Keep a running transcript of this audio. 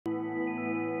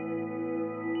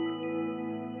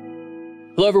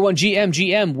Hello, everyone.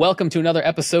 GM. Welcome to another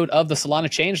episode of the Solana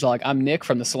Changelog. I'm Nick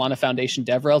from the Solana Foundation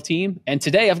DevRel team. And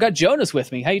today I've got Jonas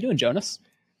with me. How you doing, Jonas?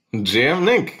 GM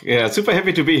Nick. Yeah, super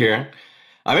happy to be here.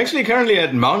 I'm actually currently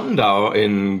at Mountain Dow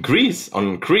in Greece,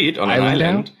 on Crete, on an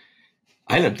island.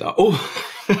 Island Dow. Oh,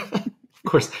 of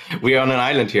course. We are on an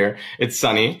island here. It's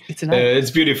sunny. It's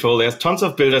beautiful. There's tons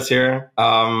of builders here.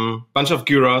 Bunch of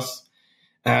gyros.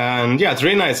 And yeah, it's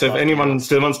really nice. If anyone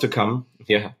still wants to come.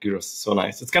 Yeah, gyros, so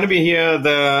nice. It's going to be here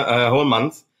the whole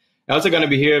month. Also going to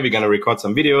be here. We're going to record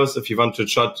some videos. If you want to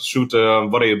shoot a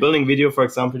what are you building video, for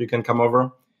example, you can come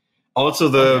over. Also,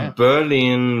 the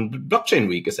Berlin Blockchain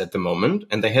Week is at the moment,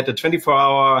 and they had a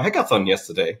 24-hour hackathon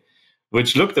yesterday,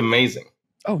 which looked amazing.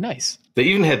 Oh, nice. They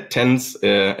even had tents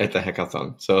at the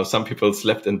hackathon. So some people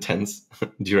slept in tents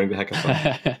during the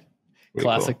hackathon.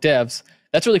 Classic devs.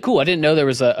 That's really cool. I didn't know there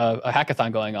was a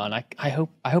hackathon going on. I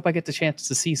hope I get the chance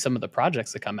to see some of the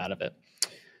projects that come out of it.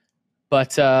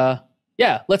 But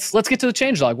yeah, let's get to the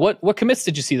changelog. What commits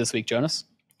did you see this week, Jonas?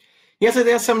 Yeah, so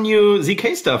there's some new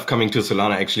ZK stuff coming to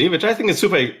Solana actually, which I think is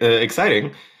super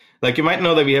exciting. Like you might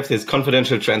know that we have this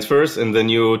confidential transfers in the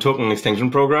new token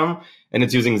extension program, and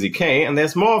it's using ZK, and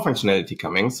there's more functionality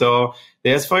coming. So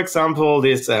there's, for example,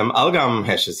 this algam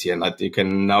hashes here that you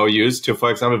can now use to,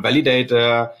 for example, validate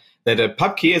that a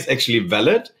pub key is actually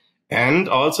valid, and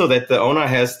also that the owner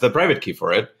has the private key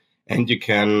for it. And you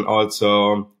can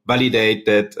also validate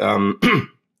that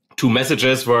two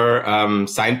messages were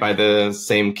signed by the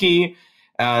same key.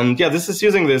 And yeah, this is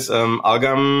using this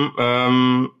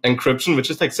algam encryption, which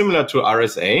is like similar to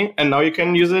RSA. And now you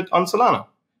can use it on Solana,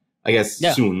 I guess,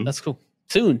 soon. That's cool.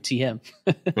 Soon, TM.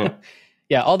 Yeah.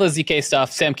 Yeah, all the ZK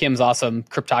stuff. Sam Kim's awesome,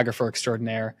 cryptographer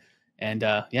extraordinaire. And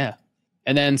yeah.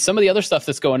 And then some of the other stuff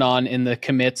that's going on in the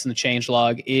commits and the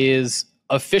changelog is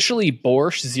officially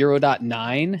Borscht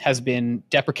 0.9 has been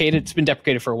deprecated. It's been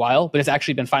deprecated for a while, but it's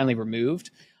actually been finally removed.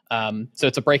 So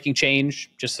it's a breaking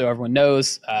change, just so everyone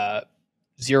knows.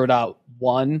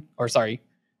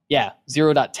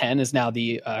 0.10 is now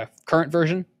the current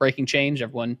version, breaking change.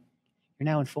 Everyone, you're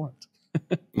now informed.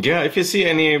 Yeah, if you see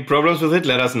any problems with it,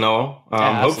 let us know.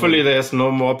 Hopefully there's no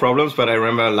more problems, but I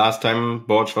remember last time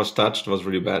Borscht was touched, it was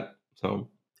really bad. So.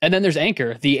 And then there's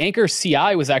Anchor. The Anchor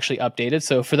CI was actually updated.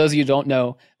 So for those of you who don't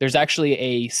know, there's actually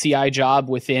a CI job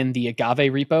within the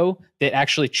Agave repo that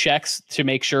actually checks to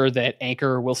make sure that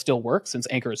Anchor will still work, since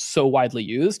Anchor is so widely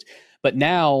used. But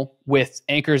now with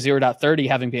Anchor 0.30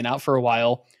 having been out for a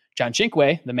while, John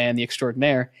Chinque, the man, the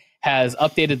extraordinaire, has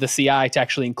updated the CI to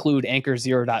actually include Anchor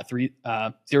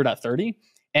 0.30.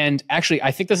 And actually,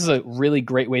 I think this is a really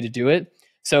great way to do it.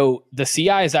 So the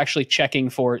CI is actually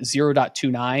checking for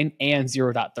 0.29 and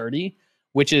 0.30,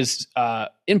 which is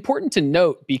important to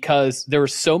note because there were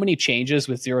so many changes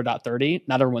with 0.30.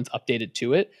 Not everyone's updated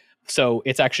to it. So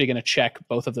it's actually going to check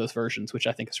both of those versions, which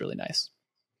I think is really nice.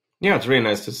 Yeah, it's really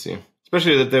nice to see.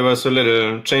 Especially that there were so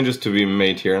little changes to be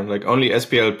made here. Like only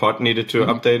SPL pod needed to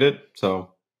update it.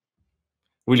 So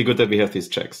really good that we have these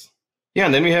checks. Yeah,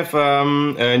 and then we have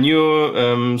a new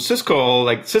syscall,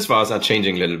 like SysVars are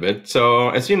changing a little bit. So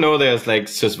as you know, there's like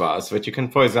SysVars, that you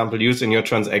can, for example, use in your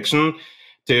transaction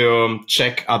to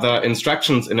check other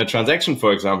instructions in a transaction,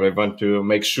 for example. If you want to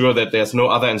make sure that there's no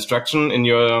other instruction in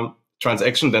your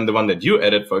transaction than the one that you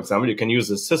added, for example, you can use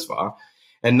a SysVar.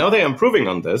 And now they're improving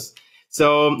on this.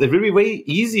 So it will be way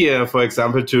easier, for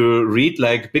example, to read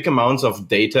like big amounts of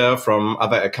data from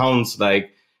other accounts,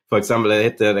 like, for example, I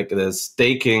had the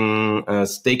stake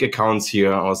accounts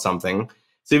here or something.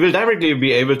 So you will directly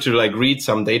be able to like read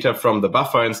some data from the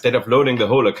buffer instead of loading the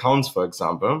whole accounts, for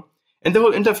example. And the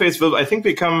whole interface will, I think,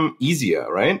 become easier,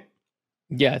 right?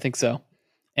 Yeah, I think so.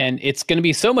 And it's going to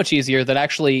be so much easier that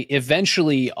actually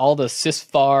eventually all the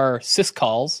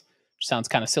syscalls, which sounds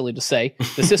kind of silly to say,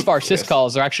 the SysVar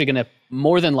syscalls are actually going to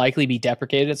more than likely be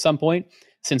deprecated at some point,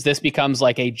 since this becomes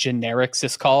like a generic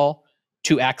syscall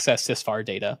to access SysVar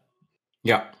data.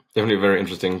 Yeah, definitely very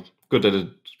interesting. Good that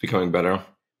it's becoming better.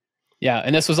 Yeah,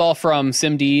 and this was all from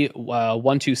SIMD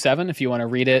 127, if you want to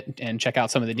read it and check out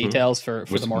some of the details for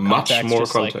the more context. Much more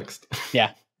context.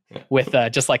 Like, with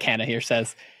just like Hannah here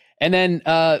says. And then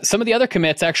some of the other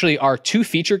commits actually are two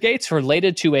feature gates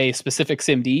related to a specific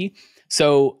SIMD.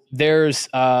 So there's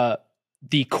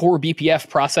the core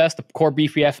BPF process, the core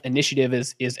BPF initiative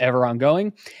is ever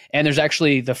ongoing. And there's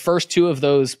actually the first two of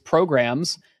those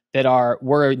programs that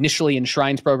were initially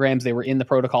enshrined programs. They were in the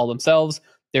protocol themselves.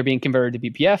 They're being converted to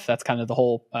BPF. That's kind of the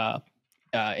whole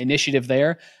initiative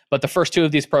there. But the first two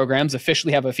of these programs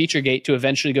officially have a feature gate to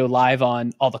eventually go live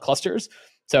on all the clusters.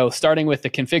 So starting with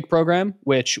the config program,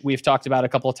 which we've talked about a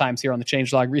couple of times here on the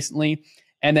changelog recently,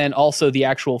 and then also the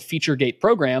actual feature gate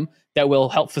program that will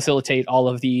help facilitate all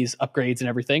of these upgrades and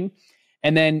everything.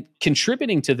 And then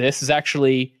contributing to this is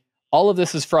actually, all of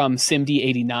this is from SIMD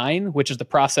 89, which is the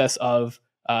process of,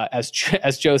 as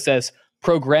Joe says,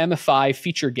 programify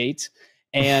feature gate.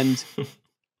 And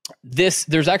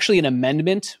there's actually an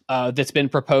amendment that's been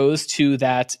proposed to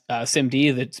that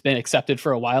SIMD that's been accepted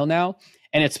for a while now.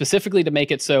 And it's specifically to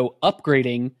make it so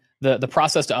upgrading, the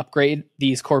process to upgrade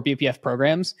these core BPF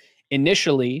programs,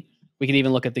 initially, we can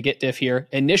even look at the Git diff here.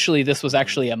 Initially, this was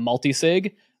actually a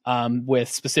multi-sig with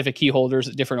specific key holders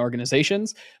at different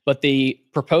organizations. But the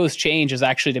proposed change is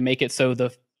actually to make it so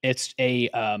it's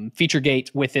a feature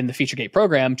gate within the feature gate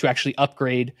program to actually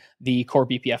upgrade the core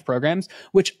BPF programs,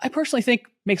 which I personally think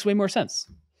makes way more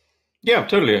sense. Yeah,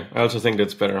 totally. I also think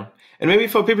that's better. And maybe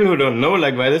for people who don't know,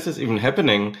 like, why this is even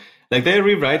happening, like, they're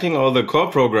rewriting all the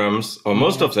core programs, or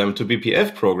most of them, to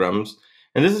BPF programs.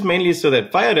 And this is mainly so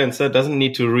that FireDancer doesn't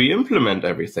need to re-implement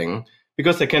everything,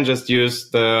 because they can just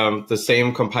use the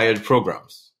same compiled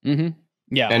programs. Mm-hmm.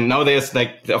 Yeah. And now there's,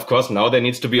 like, of course, now there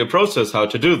needs to be a process how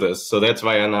to do this. So that's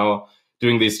why I'm now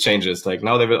doing these changes. Like,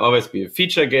 now there will always be a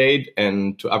feature gate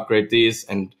and to upgrade these,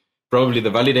 and probably the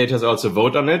validators also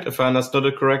vote on it, if I understood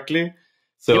it correctly.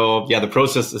 So yeah, the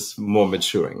process is more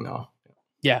maturing now.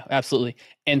 Yeah, absolutely.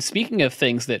 And speaking of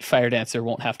things that FireDancer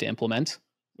won't have to implement,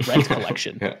 rent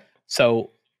collection. Yeah.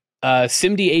 So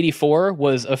SIMD 84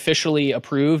 was officially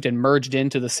approved and merged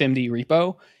into the SIMD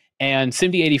repo. And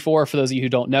SIMD 84, for those of you who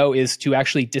don't know, is to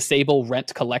actually disable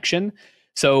rent collection.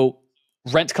 So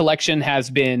rent collection has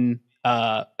been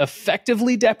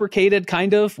effectively deprecated,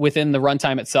 kind of, within the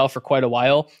runtime itself for quite a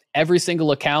while. Every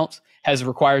single account has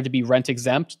required to be rent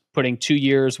exempt, putting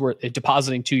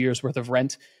depositing 2 years worth of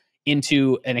rent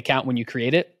into an account when you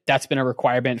create it. That's been a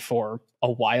requirement for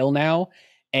a while now.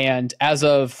 And as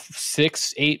of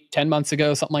 6, 8, 10 months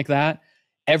ago, something like that,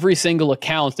 every single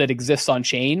account that exists on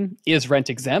chain is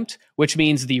rent exempt, which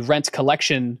means the rent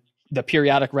collection, the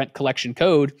periodic rent collection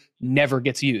code, never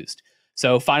gets used.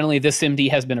 So finally, this SIMD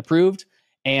has been approved.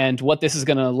 And what this is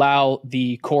going to allow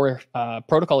the core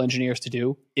protocol engineers to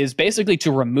do is basically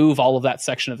to remove all of that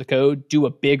section of the code, do a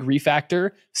big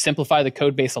refactor, simplify the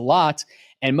code base a lot,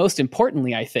 and most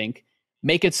importantly, I think,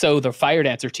 make it so the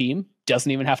FireDancer team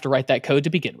doesn't even have to write that code to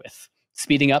begin with,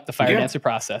 speeding up the FireDancer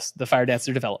process, the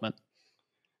FireDancer development.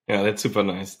 Yeah, that's super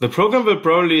nice. The program will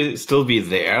probably still be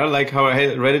there, like how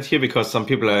I read it here, because some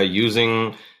people are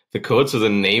using the code, so the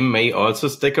name may also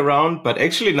stick around. But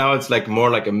actually now it's like more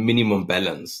like a minimum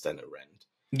balance than a rent.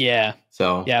 Yeah.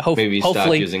 So yeah, maybe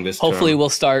start using this term. Hopefully we'll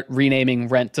start renaming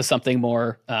rent to something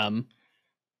more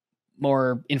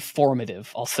more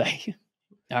informative, I'll say.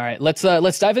 All right, let's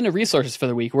dive into resources for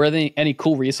the week. Were there any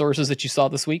cool resources that you saw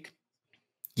this week?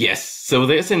 Yes, so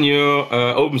there's a new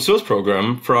open source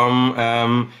program from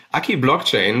Aki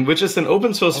Blockchain, which is an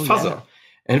open source fuzzer. Yeah.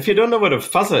 And if you don't know what a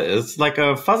fuzzer is, like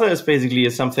a fuzzer is basically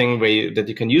something that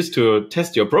you can use to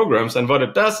test your programs. And what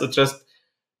it does, it just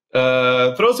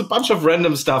throws a bunch of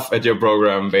random stuff at your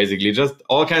program, basically, just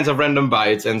all kinds of random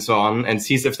bytes and so on, and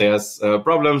sees if there's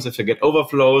problems, if you get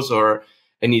overflows or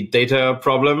any data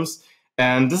problems.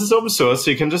 And this is open source,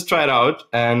 so you can just try it out.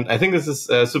 And I think this is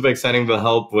super exciting. Will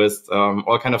help with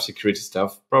all kind of security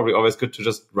stuff. Probably always good to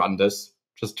just run this,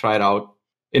 just try it out.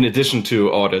 In addition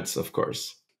to audits, of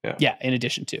course. Yeah, in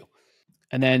addition to.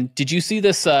 And then, did you see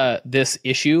this this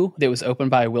issue that was opened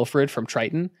by Wilfred from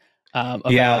Trident? About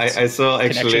I saw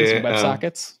actually and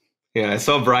WebSockets. I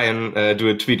saw Brian do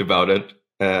a tweet about it,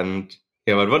 and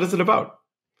but what is it about?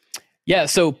 Yeah,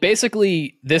 so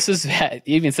basically, this is, it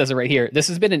even says it right here. This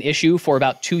has been an issue for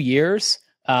about 2 years.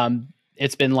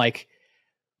 It's been like,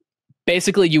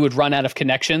 basically, you would run out of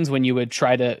connections when you would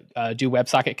try to do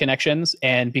WebSocket connections.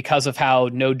 And because of how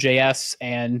Node.js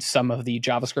and some of the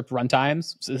JavaScript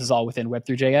runtimes, so this is all within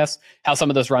Web3.js, how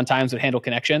some of those runtimes would handle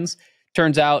connections,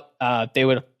 turns out they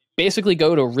would basically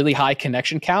go to a really high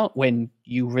connection count when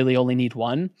you really only need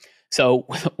one. So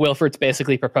Wilfred's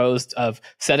basically proposed of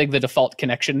setting the default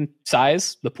connection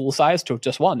size, the pool size, to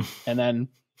just one, and then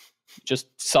just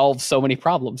solve so many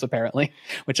problems, apparently,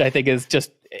 which I think is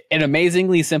just an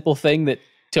amazingly simple thing that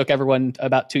took everyone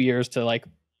about 2 years to like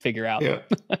figure out. Yeah.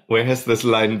 Where has this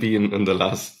line been in the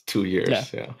last 2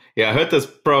 years? Yeah. I heard this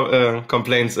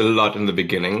complaints a lot in the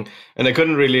beginning, and I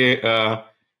couldn't really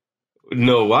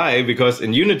know why, because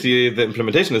in Unity, the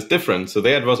implementation is different. So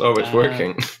there it was always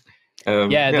working.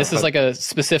 This is like a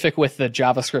specific with the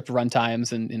JavaScript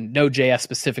runtimes, and in Node.js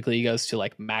specifically goes to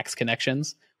like max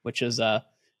connections, which is,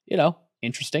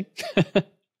 interesting.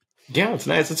 Yeah, it's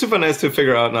nice. It's super nice to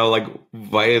figure out now, like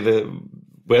where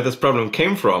this problem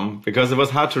came from, because it was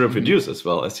hard to reproduce as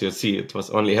well. As you see, it was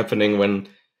only happening when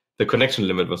the connection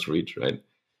limit was reached, right?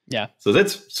 Yeah. So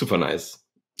that's super nice.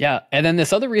 Yeah. And then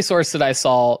this other resource that I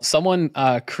saw, someone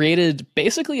created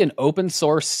basically an open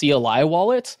source CLI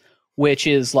wallet, which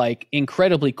is like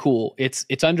incredibly cool. It's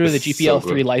under the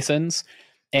GPL3 license.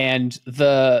 And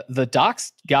the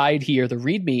docs guide here, the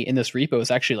README in this repo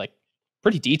is actually like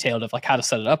pretty detailed of like how to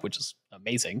set it up, which is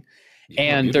amazing. Yeah,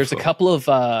 and beautiful. There's a couple of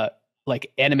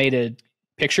like animated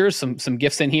pictures, some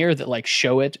GIFs in here that like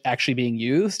show it actually being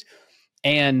used.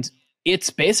 And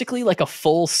it's basically like a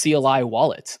full CLI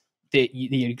wallet.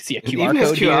 You can see a QR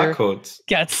code here. Codes.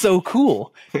 Yeah, it's so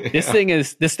cool. This thing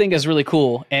is really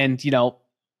cool. And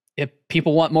if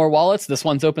people want more wallets, this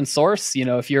one's open source.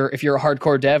 If you're a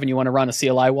hardcore dev and you want to run a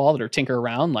CLI wallet or tinker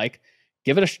around, like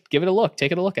give it a look.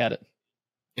 Take a look at it.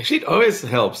 Actually, it always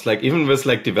helps. Like even with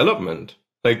like development,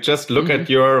 like just look at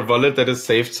your wallet that is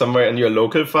saved somewhere in your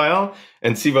local file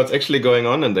and see what's actually going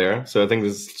on in there. So I think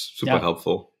this is super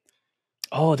helpful.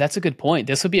 Oh, that's a good point.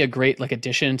 This would be a great like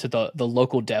addition to the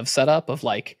local dev setup of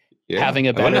like having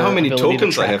a better. I wonder how many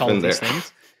tokens I have in there.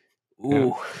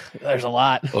 Ooh, there's a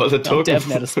lot. All the tokens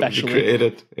DevNet especially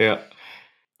created. Yeah.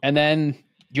 And then, do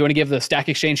you want to give the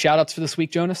StackExchange shout outs for this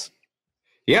week, Jonas?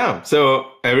 Yeah. So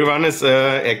everyone is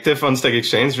active on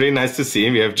StackExchange. Really nice to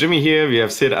see. We have Jimmy here. We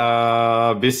have Sid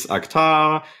Bis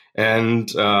Akhtar.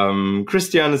 And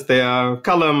Christian is there.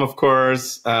 Callum, of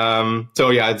course. So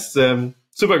yeah, it's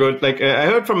super good. Like I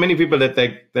heard from many people that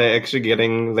they're actually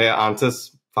getting their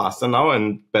answers faster now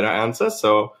and better answers.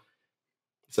 So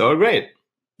it's all great.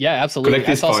 Yeah, absolutely.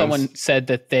 I saw someone said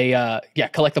that they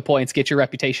collect the points, get your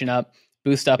reputation up,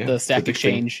 boost up the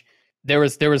StackExchange. There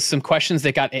was some questions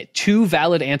that got 2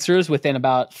 valid answers within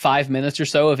about 5 minutes or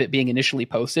so of it being initially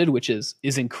posted, which is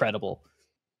incredible.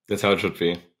 That's how it should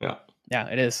be. Yeah. Yeah,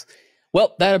 it is.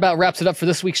 Well, that about wraps it up for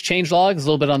this week's Changelog. It's a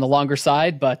little bit on the longer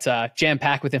side, but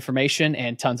jam-packed with information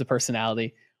and tons of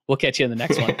personality. We'll catch you in the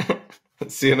next one.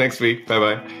 See you next week.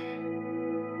 Bye-bye.